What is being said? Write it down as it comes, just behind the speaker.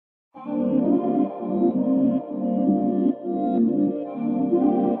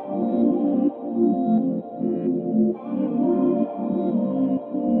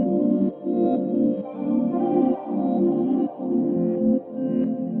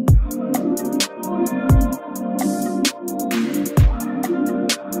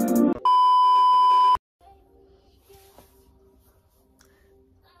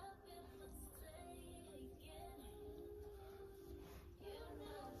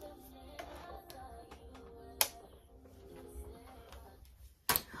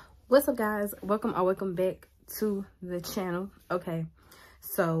What's up, guys? Welcome back to the channel. Okay,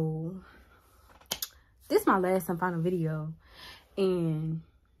 so this is my last and final video and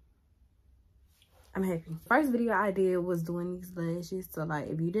I'm happy. First video I did was doing these lashes, so like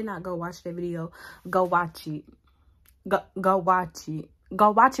if you did not go watch that video, go watch it. Go watch it.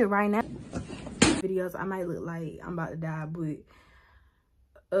 Go watch it right now. Videos I might look like I'm about to die, but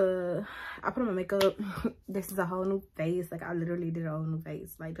I put on my makeup. This is a whole new face. Like, I literally did a whole new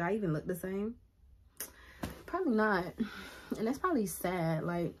face. Like, do I even look the same? Probably not. And that's probably sad.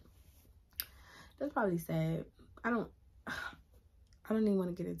 Like, that's probably sad. I don't even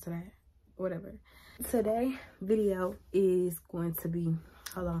want to get into that. Whatever. Today video is going to be,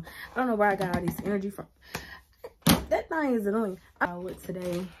 hold on, I don't know where I got all this energy from. That thing is annoying.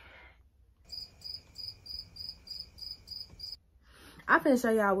 Today I'm finna show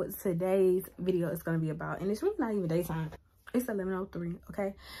y'all what today's video is gonna be about, and it's really not even daytime. It's 11:03.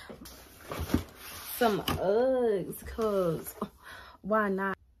 Okay, some Uggs, cause why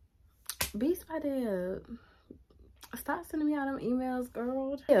not? Beast by there. Stop sending me all them emails,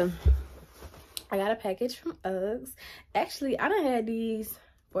 girl. Yeah, I got a package from Uggs. Actually, I done had these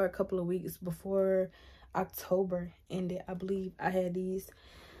for a couple of weeks before October ended. I believe I had these,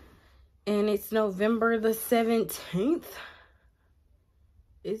 and it's November the 17th.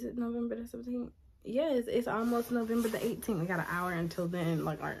 Is it November the 17th? Yes, it's almost November the 18th. We got an hour until then.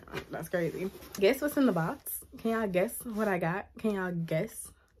 Like, that's crazy. Guess what's in the box? Can y'all guess what I got? Can y'all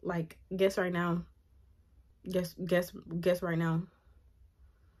guess? Like, guess right now. Guess right now.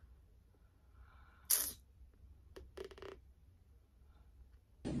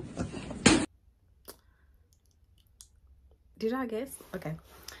 Did I guess? Okay.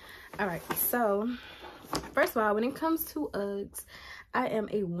 All right. So, first of all, when it comes to Uggs, I am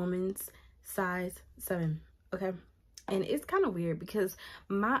a woman's size 7, okay? And it's kind of weird because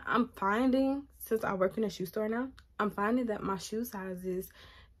I'm finding, since I work in a shoe store now, I'm finding that my shoe sizes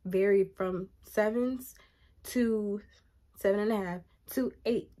vary from 7s to 7.5 to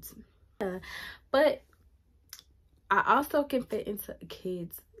 8. But I also can fit into a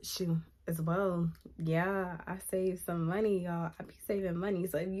kid's shoe as well. Yeah, I save some money, y'all. I be saving money.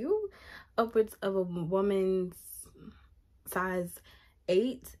 So if you upwards of a woman's size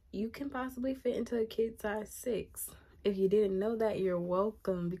 8, you can possibly fit into a kid size 6. If you didn't know that, you're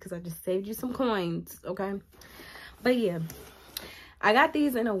welcome, because I just saved you some coins, okay? But yeah, I got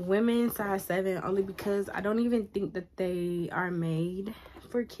these in a women's size 7 only because I don't even think that they are made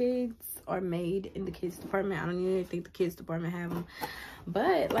for kids or made in the kids department. I don't even think the kids department have them.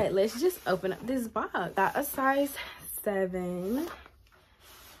 But like, let's just open up this box. Got a size 7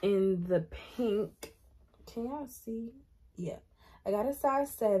 in the pink. Can y'all see? Yeah, I got a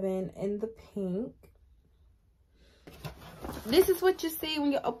size 7 in the pink. This is what you see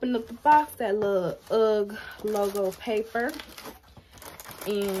when you open up the box, that little UGG logo paper.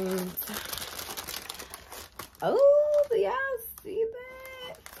 And, oh, do y'all see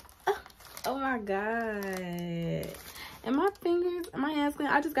that? Oh my God. And my fingers, my hands clean.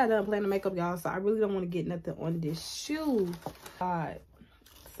 I just got done playing the makeup, y'all, so I really don't want to get nothing on this shoe. God.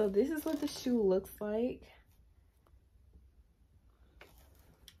 So this is what the shoe looks like.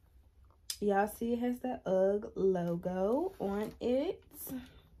 Y'all see it has that UGG logo on it.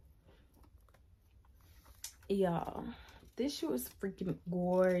 Y'all, this shoe is freaking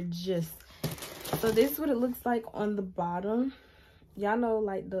gorgeous. So this is what it looks like on the bottom. Y'all know,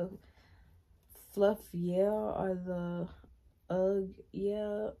 like, the Fluff Yeah or the UGG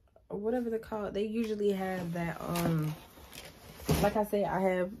Yeah or whatever they're called. They usually have that, like I said, I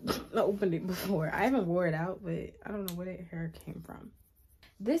have opened it before. I haven't wore it out, but I don't know where that hair came from.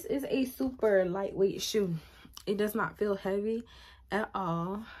 This is a super lightweight shoe. It does not feel heavy at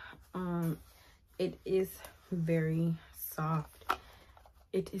all. It is very soft.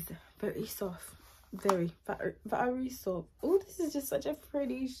 It is very soft. Very soft. Oh, this is just such a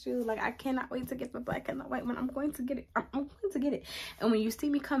pretty shoe. Like, I cannot wait to get the black and the white one. I'm going to get it. I'm going to get it. And when you see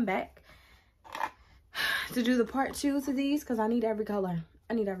me come back to do the part 2 to these, because I need every color.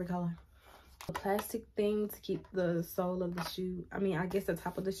 I need every color. A plastic thing to keep the sole of the shoe, I mean, I guess the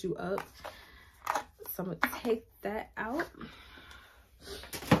top of the shoe up. So I'm gonna take that out.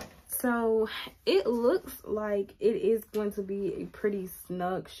 So it looks like it is going to be a pretty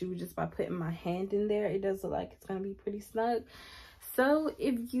snug shoe just by putting my hand in there. It does look like it's gonna be pretty snug. So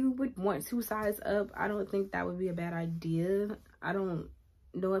if you would want to size up, I don't think that would be a bad idea. I don't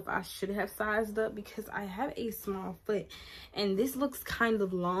know if I should have sized up because I have a small foot and this looks kind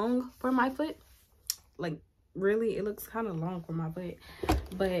of long for my foot. Like, really, it looks kind of long for my foot,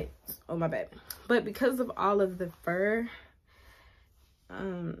 but oh, my bad. But because of all of the fur,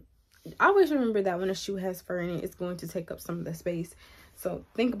 always remember that when a shoe has fur in it, it's going to take up some of the space. So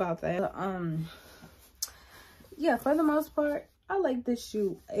think about that. Yeah, for the most part, I like this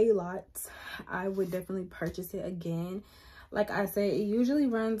shoe a lot. I would definitely purchase it again. Like I said, it usually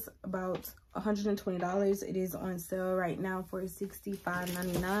runs about $120. It is on sale right now for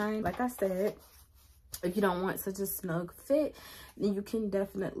 $65.99. Like I said, if you don't want such a snug fit, then you can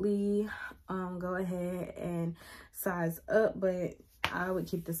definitely go ahead and size up. But I would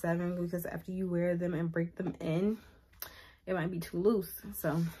keep the 7 because after you wear them and break them in, it might be too loose.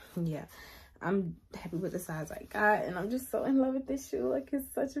 So yeah, I'm happy with the size I got, and I'm just so in love with this shoe. Like,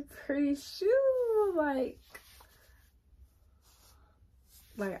 it's such a pretty shoe. Like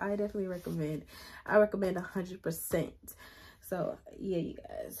I definitely recommend. I recommend 100%. So yeah, you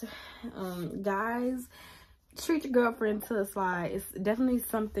guys, treat your girlfriend to a slide. It's definitely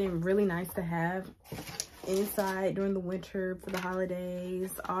something really nice to have inside during the winter, for the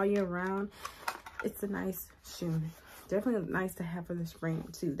holidays, all year round. It's a nice shoe. Definitely nice to have for the spring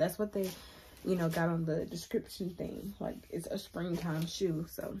too. That's what they, you know, got on the description thing. Like, it's a springtime shoe.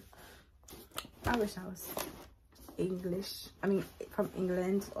 So I wish I was English. I mean, from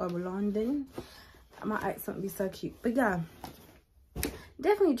England or London. My accent would be so cute. But yeah,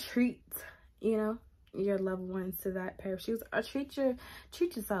 definitely treat, you know, your loved ones to that pair of shoes, or treat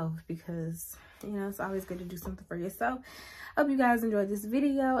yourself, because, you know, it's always good to do something for yourself. Hope you guys enjoyed this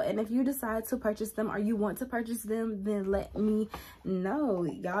video, and if you decide to purchase them or you want to purchase them, then let me know,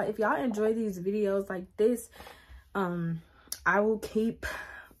 y'all. If y'all enjoy these videos like this, I will keep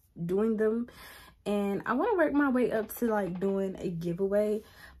doing them, and I want to work my way up to like doing a giveaway,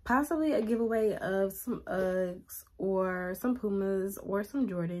 possibly a giveaway of some Uggs or some Pumas or some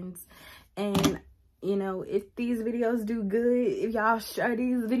Jordans. And you know, if these videos do good, if y'all share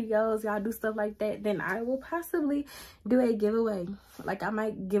these videos, y'all do stuff like that, then I will possibly do a giveaway. Like, I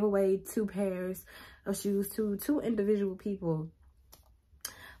might give away 2 pairs of shoes to 2 individual people.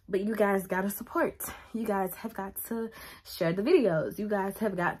 But you guys gotta support. You guys have got to share the videos. You guys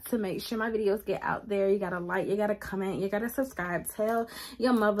have got to make sure my videos get out there. You gotta like, you gotta comment, you gotta subscribe. Tell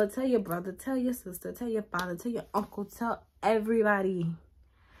your mother, tell your brother, tell your sister, tell your father, tell your uncle, tell everybody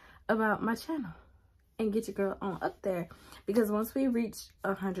about my channel. And get your girl on up there, because once we reach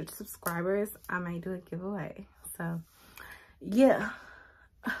 100 subscribers, I might do a giveaway. So yeah,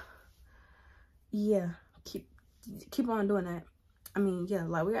 keep on doing that. I mean, yeah,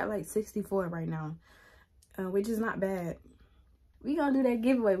 like, we're at like 64 right now, which is not bad. We gonna do that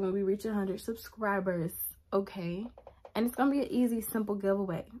giveaway when we reach 100 subscribers, okay? And it's gonna be an easy, simple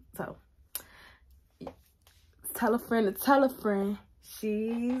giveaway. So tell a friend to tell a friend.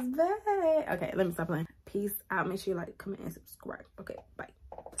 She's back. Okay, let me stop playing. Peace out. Make sure you like, comment, and subscribe. Okay, bye.